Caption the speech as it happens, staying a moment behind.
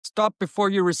Stop before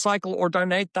you recycle or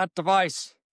donate that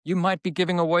device. You might be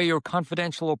giving away your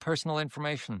confidential or personal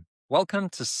information. Welcome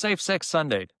to SafeSec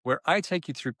Sunday, where I take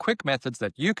you through quick methods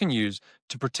that you can use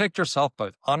to protect yourself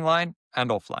both online and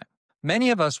offline. Many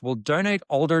of us will donate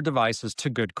older devices to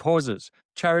good causes,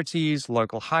 charities,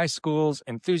 local high schools,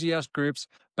 enthusiast groups,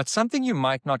 but something you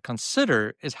might not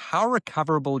consider is how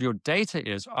recoverable your data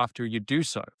is after you do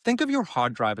so. Think of your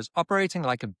hard drive as operating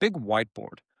like a big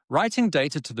whiteboard. Writing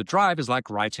data to the drive is like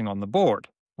writing on the board.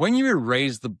 When you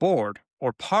erase the board,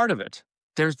 or part of it,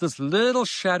 there's this little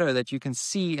shadow that you can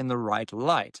see in the right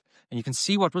light, and you can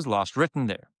see what was last written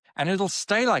there. And it'll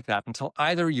stay like that until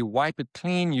either you wipe it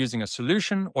clean using a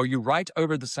solution or you write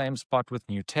over the same spot with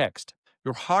new text.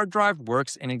 Your hard drive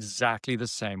works in exactly the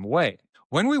same way.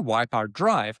 When we wipe our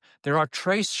drive, there are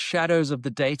trace shadows of the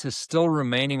data still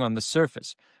remaining on the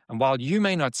surface. And while you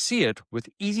may not see it, with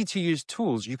easy-to-use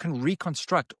tools, you can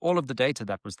reconstruct all of the data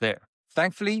that was there.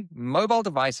 Thankfully, mobile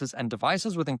devices and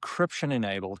devices with encryption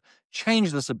enabled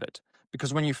change this a bit,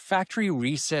 because when you factory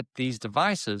reset these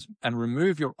devices and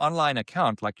remove your online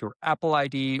account like your Apple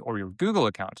ID or your Google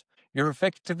account, you're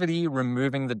effectively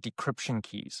removing the decryption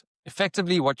keys.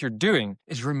 Effectively, what you're doing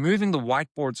is removing the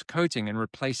whiteboard's coating and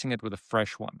replacing it with a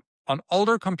fresh one. On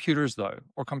older computers, though,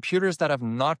 or computers that have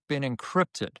not been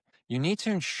encrypted, you need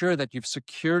to ensure that you've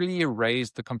securely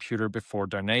erased the computer before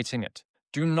donating it.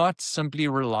 Do not simply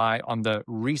rely on the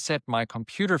Reset My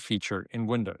Computer feature in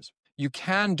Windows. You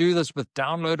can do this with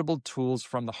downloadable tools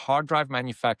from the hard drive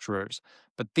manufacturers,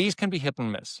 but these can be hit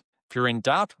and miss. If you're in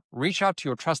doubt, reach out to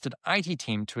your trusted IT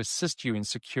team to assist you in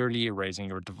securely erasing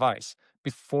your device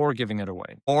before giving it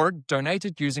away. Or donate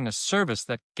it using a service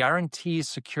that guarantees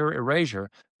secure erasure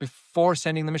before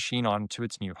sending the machine on to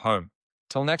its new home.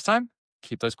 Till next time,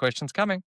 keep those questions coming.